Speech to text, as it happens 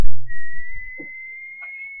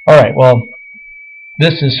All right, well,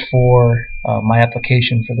 this is for my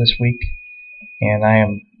application for this week, and I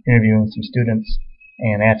am interviewing some students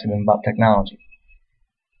and asking them about technology.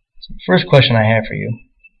 So the first question I have for you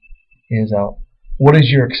is, what is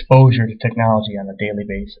your exposure to technology on a daily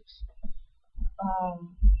basis?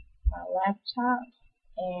 My laptop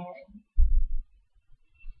and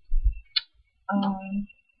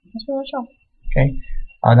that's pretty much all. Okay.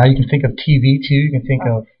 Now you can think of TV too. You can think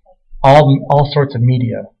of all sorts of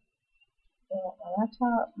media. My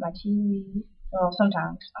laptop, my TV, well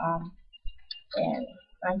sometimes, and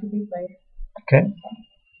my computer player. Okay.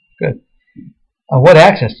 Good. What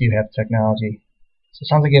access do you have to technology? So it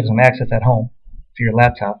sounds like you have some access at home for your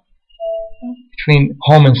laptop. Between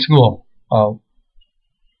home and school,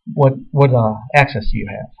 what access do you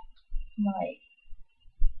have?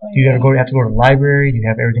 Do you have to go to the library? Do you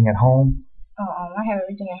have everything at home? I have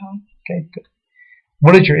everything at home. Okay, good.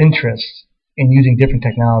 What is your interest in using different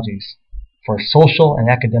technologies for social and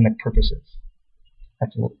academic purposes?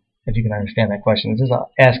 If you can understand that question, this is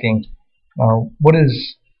asking what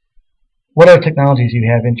are technologies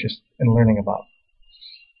you have interest in learning about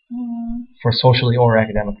for socially or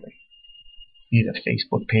academically? Be it a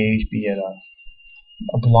Facebook page, be it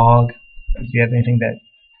a blog. Do you have anything that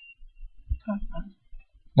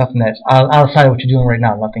nothing that's outside of what you're doing right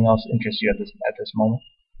now? Nothing else interests you at this moment?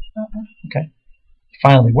 Okay.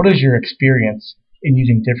 Finally, what is your experience in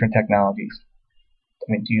using different technologies? I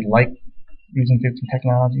mean, do you like using different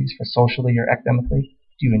technologies for socially or academically?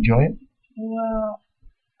 Do you enjoy it? Well,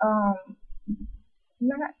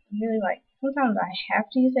 not really. Like sometimes I have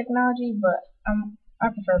to use technology, but I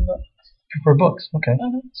prefer books. Prefer books, okay.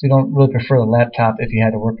 So you don't really prefer the laptop if you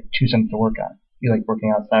had to choose something to work on. You like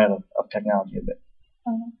working outside of technology a bit.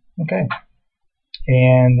 Okay.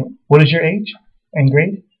 And what is your age and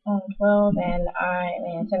grade? 12, and I'm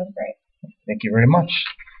in 7th grade. Thank you very much.